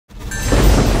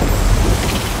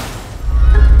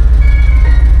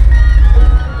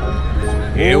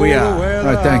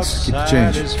Alright, thanks. Keep the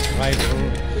change. Is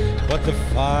frightful, but the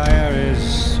fire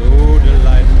is so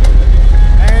delightful.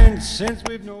 And since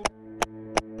we've no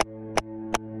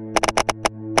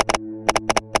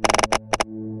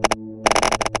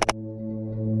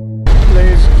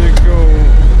place to go,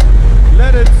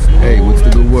 let it snow. Hey, what's the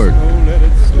good word? Let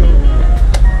it snow.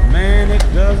 Man, it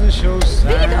doesn't show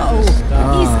signs of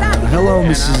stopping. Hello,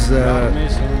 Mrs.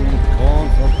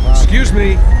 Excuse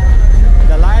me.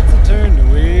 The lights are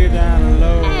turned way down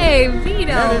low. Hey,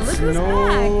 Vito, look who's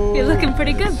back. You're looking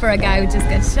pretty good for a guy who just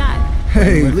got shot.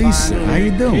 Hey, Lisa, how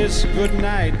you doing? Kiss good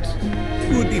night.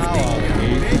 Good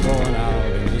evening. Going out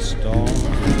in the storm.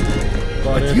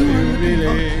 But if you you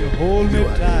really hold me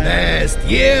tight, Best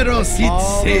hero all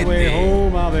the way City.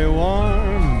 home I'll be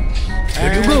warm.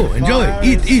 There you go. Enjoy.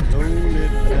 Eat.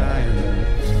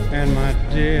 And my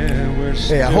dear, we're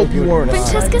Hey, I hope you weren't.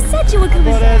 Francesca said you were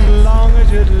coming But back. as long as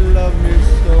you love me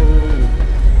so,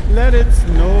 let it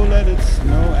snow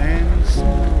and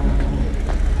snow.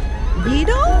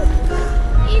 Vito?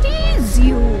 It is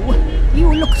you.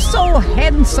 You look so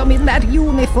handsome in that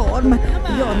uniform.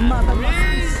 Your mother must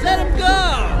be... Let him go.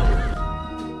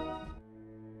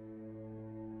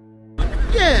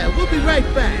 Yeah, we'll be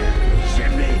right back.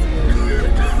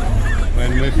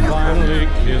 When we finally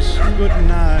kiss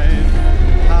goodnight,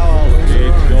 how I'll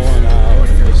hate going out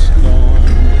in the storm.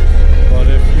 But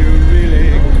if you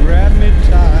really grab me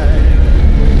tight,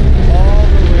 all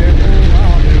the way home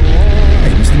I'll be warm.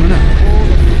 Hey, Mr. Manal. Oh,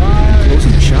 the fire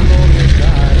Closing the shop? slowly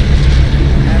dies,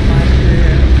 and my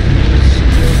dear will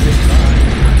still be fine.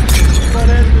 But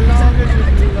as long as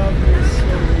you love me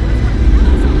so,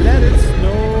 let it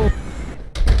snow.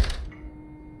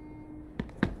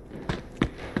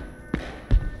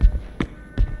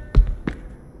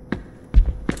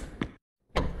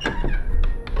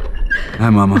 Hi,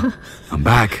 Mama. I'm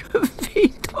back.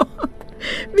 Vito.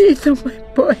 Vito, my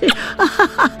boy.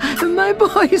 My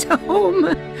boy's home.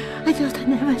 I thought I'd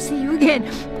never see you again.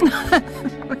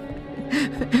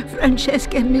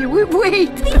 Francesca and me, we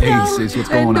wait. Hey, sis, what's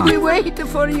going And we on? wait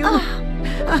for you.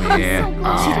 Yeah.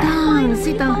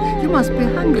 Sit down. You must be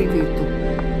hungry, Vito.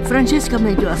 Francesca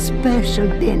made you a special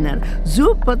dinner,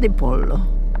 zuppa di pollo.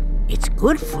 It's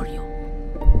good for you.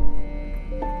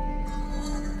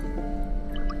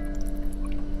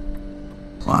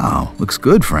 Wow, looks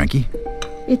good, Frankie.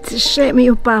 It's a shame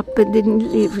your papa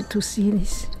didn't live to see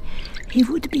this. He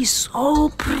would be so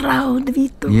proud,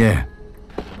 Vito. Yeah,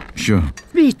 sure.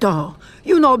 Vito,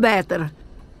 you know better.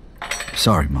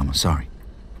 Sorry, Mama, sorry.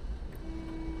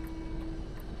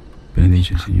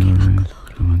 Benedice, Signore,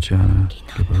 la mangiara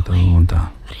che porta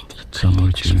volontà. Stiamo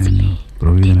ricevendo,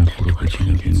 provvide nel puro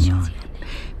cucino che non hai.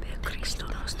 Per Cristo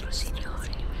nostro Signore.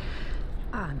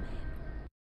 Amen.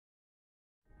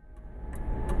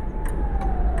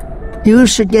 You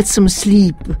should get some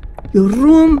sleep. Your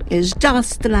room is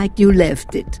just like you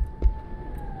left it.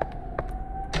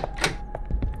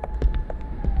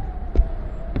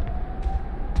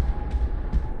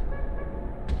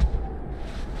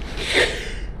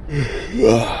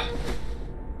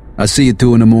 I'll see you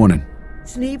 2 in the morning.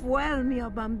 Sleep well, mio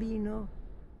bambino.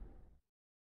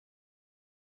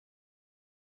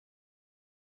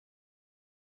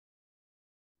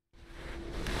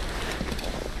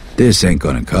 This ain't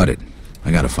gonna cut it.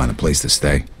 I gotta find a place to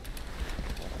stay.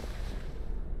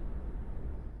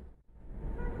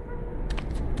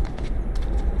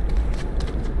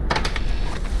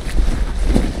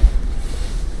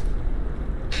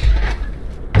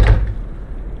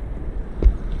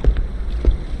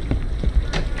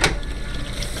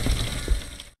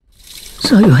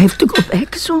 So you have to go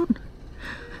back soon?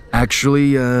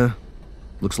 Actually,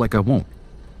 looks like I won't.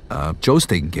 Joe's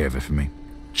taking care of it for me.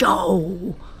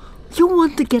 Joe, you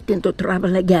want to get into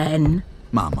trouble again?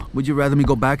 Mama, would you rather me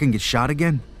go back and get shot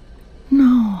again?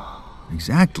 No.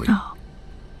 Exactly. No.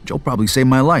 Joe probably saved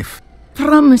my life.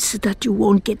 Promise that you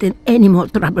won't get in any more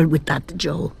trouble with that,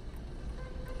 Joe.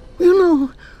 You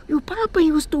know, your papa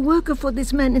used to work for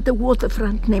this man at the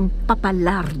waterfront named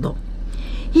Papalardo.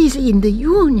 He's in the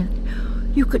union.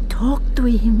 You could talk to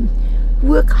him,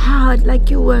 work hard like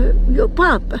you were your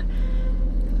papa.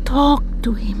 Talk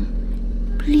to him.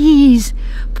 Please,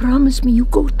 promise me you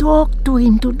go talk to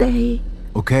him today.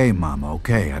 Okay, Mama,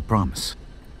 okay, I promise.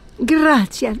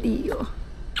 Grazie a Dio.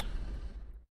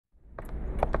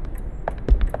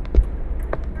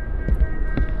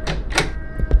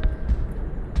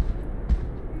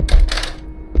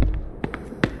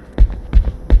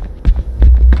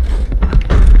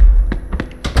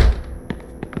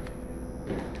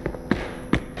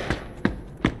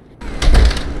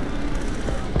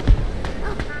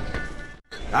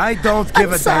 I don't give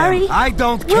I'm a sorry. damn. I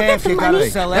don't We'll care get if the you money.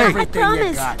 gotta sell I everything you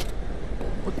promise. got.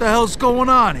 What the hell's going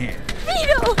on here?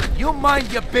 Vito! You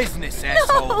mind your business,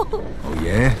 asshole. No! Oh,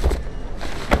 yeah?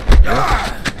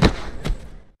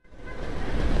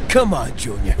 Come on,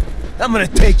 Junior. I'm gonna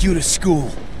take you to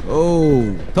school.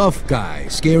 Oh, tough guy.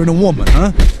 Scaring a woman,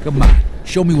 huh? Come on,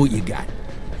 show me what you got.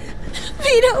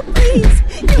 Vito, please!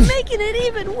 You're making it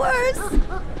even worse!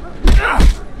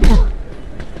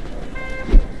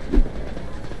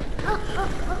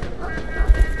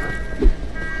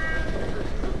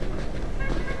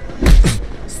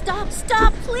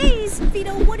 Stop, please!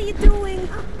 Vito, what are you doing?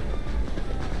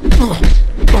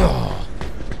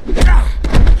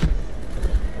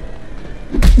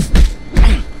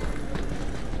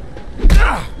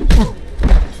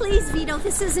 Please, Vito,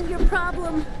 this isn't your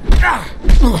problem.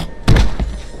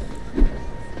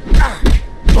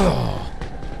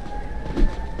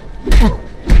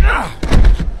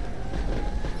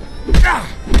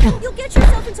 You'll get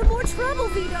yourself into more trouble,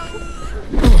 Vito.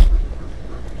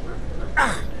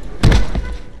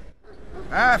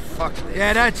 Ah, fuck this.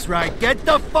 Yeah, that's right. Get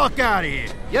the fuck out of here.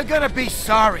 You're gonna be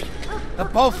sorry. The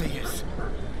both of yous.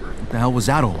 What the hell was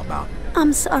that all about?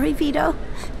 I'm sorry, Vito.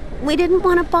 We didn't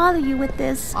want to bother you with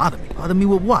this. Bother me? Bother me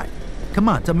with what? Come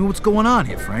on, tell me what's going on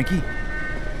here, Frankie.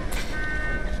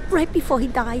 Right before he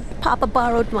died, Papa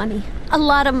borrowed money. A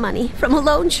lot of money from a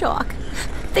loan shark,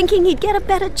 thinking he'd get a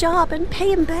better job and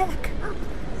pay him back.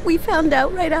 We found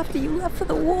out right after you left for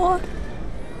the war.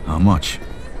 How much?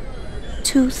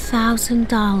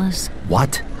 $2,000.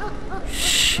 What?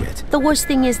 Shit. The worst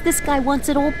thing is, this guy wants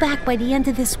it all back by the end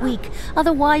of this week.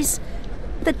 Otherwise,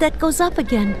 the debt goes up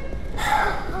again.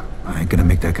 I ain't gonna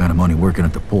make that kind of money working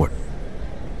at the port.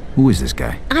 Who is this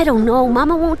guy? I don't know.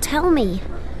 Mama won't tell me.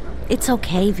 It's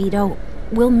okay, Vito.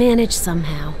 We'll manage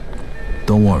somehow.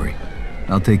 Don't worry.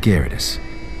 I'll take care of this.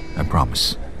 I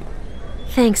promise.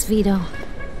 Thanks, Vito.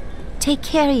 Take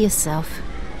care of yourself.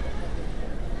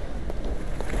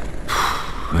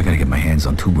 I gotta get my hands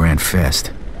on $2 grand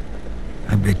fast.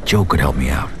 I bet Joe could help me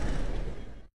out.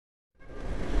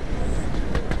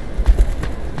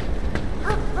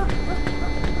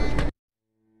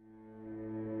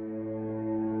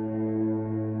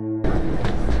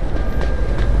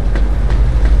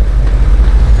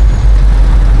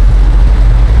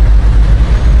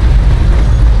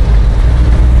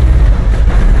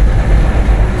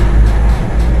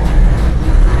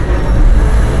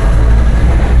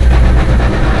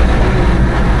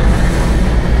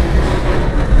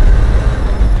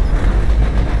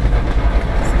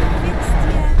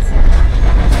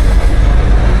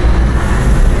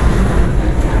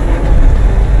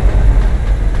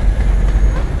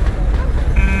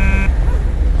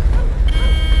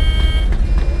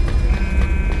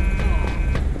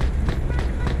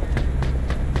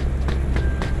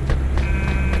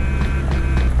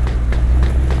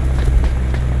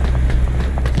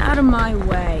 Out of my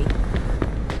way.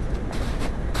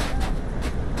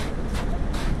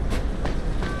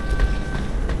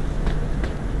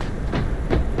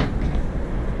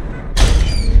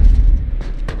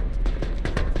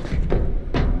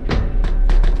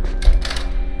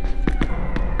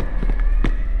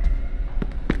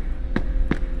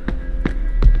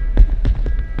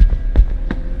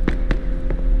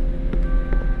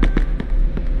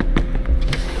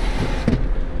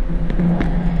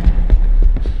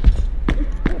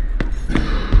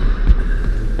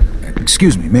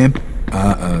 Excuse me, ma'am.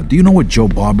 Do you know where Joe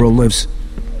Barbaro lives?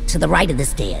 To the right of the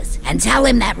stairs, and tell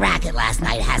him that racket last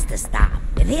night has to stop.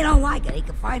 If he don't like it, he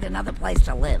can find another place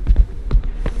to live.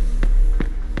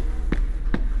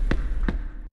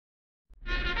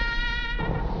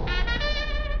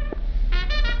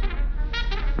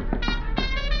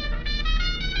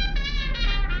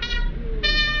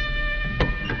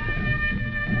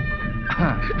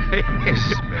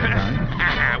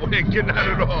 We ain't getting out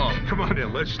at all. Come on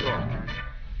in, let's talk.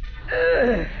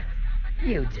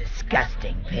 You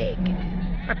disgusting pig.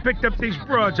 I picked up these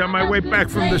broads on my way back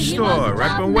from the store.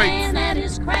 I've been waiting.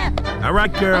 All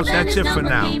right, girls, that's it for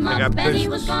now. I got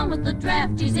business.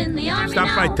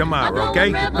 Stop by tomorrow,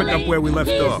 okay? Pick up where we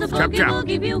left off. Chop, chop.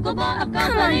 Come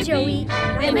on, Joey.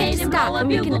 We make to stop and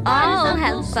we can all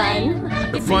have fun.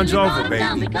 The fun's over,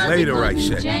 baby. Later, I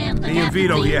said. Me and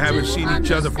Vito here haven't seen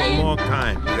each other for a long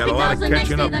time. We got a lot of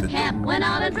catching up to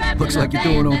do. Looks like you're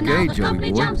doing okay,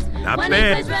 Joey boy. Not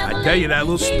bad. I tell you, that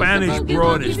little Spanish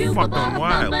broad is fucking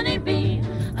wild.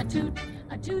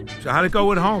 So how'd it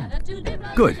go at home?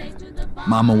 Good.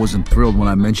 Mama wasn't thrilled when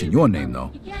I mentioned your name,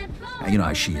 though. You know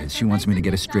how she is. She wants me to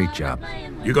get a straight job.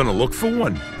 You gonna look for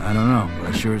one? I don't know, but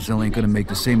I sure as hell ain't gonna make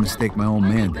the same mistake my old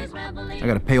man did. I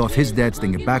gotta pay off his debts,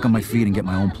 then get back on my feet and get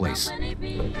my own place.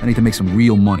 I need to make some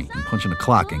real money, and punching the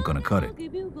clock ain't gonna cut it.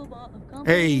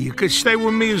 Hey, you could stay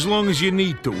with me as long as you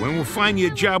need to, and we'll find you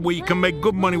a job where you can make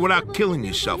good money without killing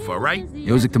yourself, all right?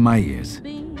 Music to my ears.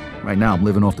 Right now, I'm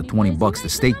living off the $20 the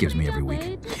state gives me every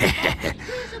week.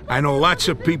 I know lots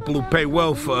of people who pay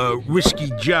well for a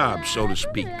risky job, so to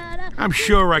speak. I'm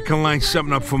sure I can line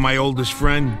something up for my oldest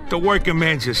friend. The working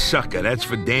man's a sucker, that's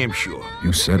for damn sure.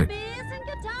 You said it.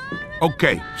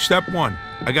 Okay, step one.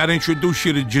 I gotta introduce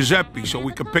you to Giuseppe so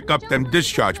we can pick up them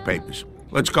discharge papers.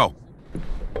 Let's go.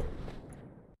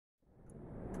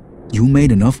 You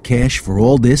made enough cash for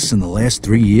all this in the last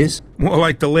 3 years? More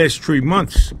like the last 3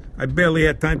 months. I barely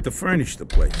had time to furnish the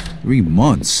place. 3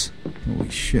 months? Holy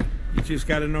shit. You just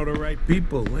gotta know the right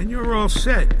people, and you're all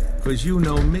set, 'cause you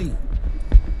know me.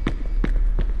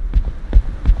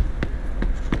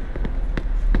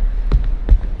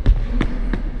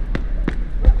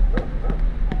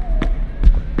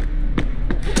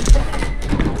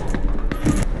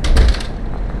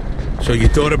 So you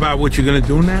thought about what you're gonna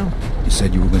do now? You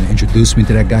said you were gonna introduce me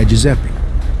to that guy Giuseppe.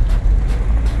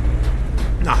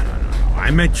 No.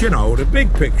 I meant, you know, the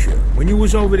big picture. When you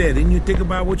was over there, didn't you think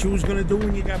about what you was gonna do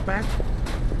when you got back?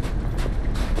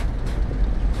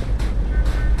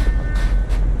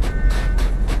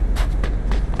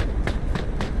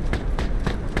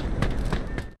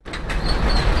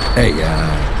 Hey,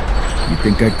 you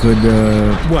think I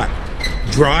could, What?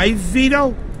 Drive,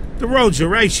 Vito? The roads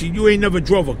are icy. You ain't never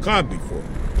drove a car before.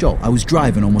 Joe, I was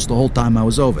driving almost the whole time I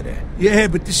was over there. Yeah,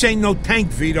 but this ain't no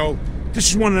tank, Vito.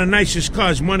 This is one of the nicest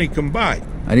cars money can buy.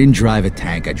 I didn't drive a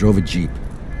tank, I drove a Jeep.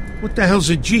 What the hell's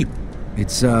a Jeep?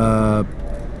 It's,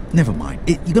 never mind.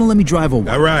 You gonna let me drive or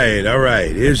what? All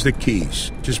right. Here's the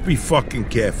keys. Just be fucking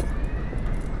careful.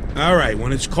 All right,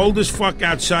 when it's cold as fuck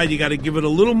outside, you gotta give it a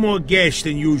little more gas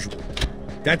than usual.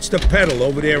 That's the pedal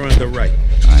over there on the right.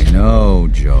 I know,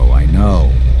 Joe, I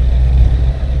know.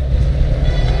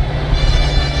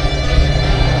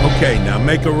 Okay, now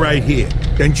make a right here.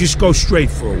 Then just go straight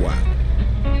for a while.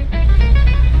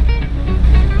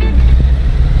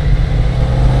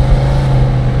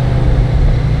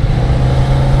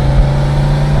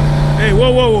 Hey,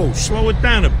 whoa. Slow it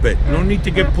down a bit. No need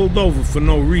to get pulled over for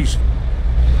no reason.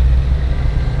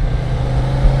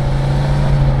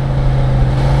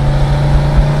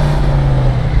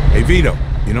 Hey, Vito,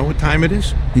 you know what time it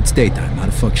is? It's daytime. How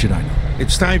the fuck should I know?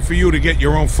 It's time for you to get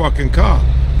your own fucking car.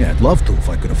 Yeah, I'd love to if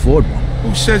I could afford one.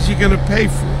 Who says you're gonna pay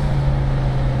for it?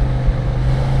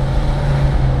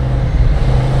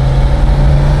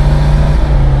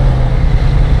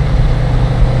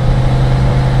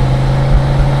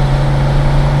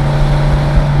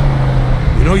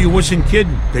 You know, you wasn't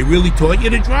kidding. They really taught you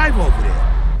to drive over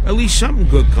there. At least something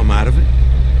good come out of it.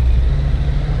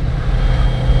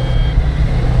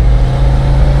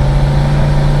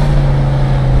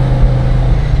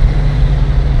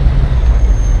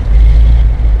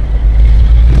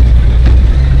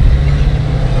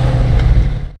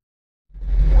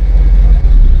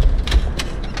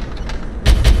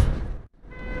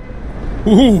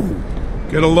 Ooh,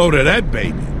 get a load of that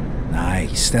baby.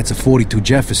 Nice, that's a 42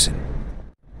 Jefferson.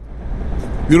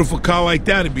 Beautiful car like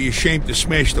that would be ashamed to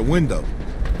smash the window.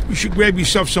 You should grab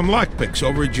yourself some lockpicks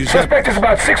over at Giuseppe. Suspect is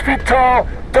about 6 feet tall,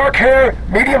 dark hair,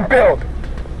 medium build.